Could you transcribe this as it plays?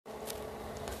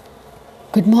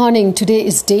Good morning. Today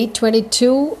is day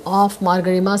 22 of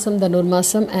Margari Masam, Dhanur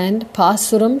Masam and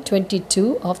Pasuram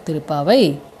 22 of Tirupavai.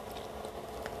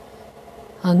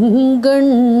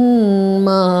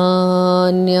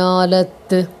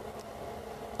 அங்கண்மாஞாலத்து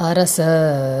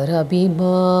அரசர்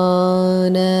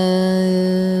அபிமான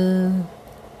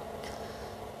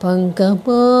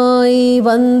பங்கமாய்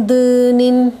வந்து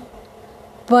நின்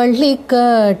பள்ளிக்கட்டிற்கீழே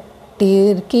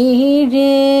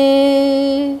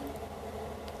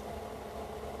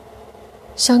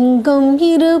சங்கம்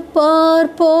இருப்பார்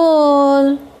போல்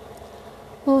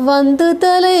வந்து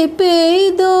தலை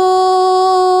பெய்தோ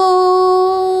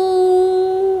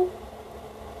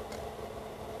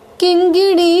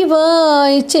கிங்கிணி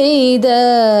வாய் செய்த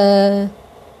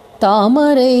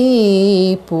தாமரை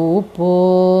பூ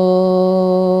போலே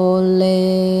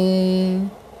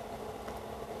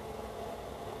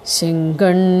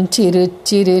செங்கண்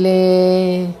சிறுச்சிறிலே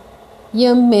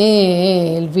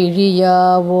எம்மேல்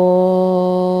விழியாவோ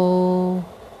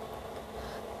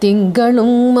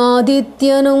திங்களும்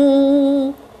ஆதித்யனும்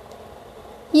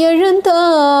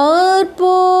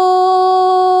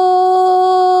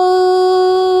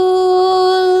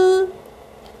எழுந்தாற்போல்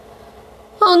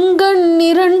அங்கண்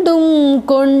இரண்டும்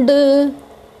கொண்டு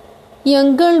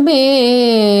எங்கள்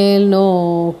மேல்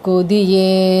நோக்குதியேல்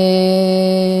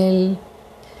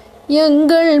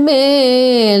எங்கள்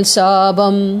மேல்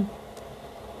சாபம்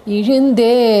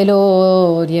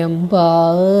இழுந்தேலோர் எம்பாவாய்.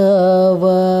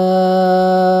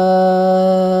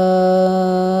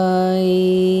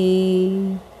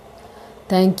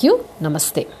 Thank you.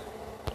 Namaste.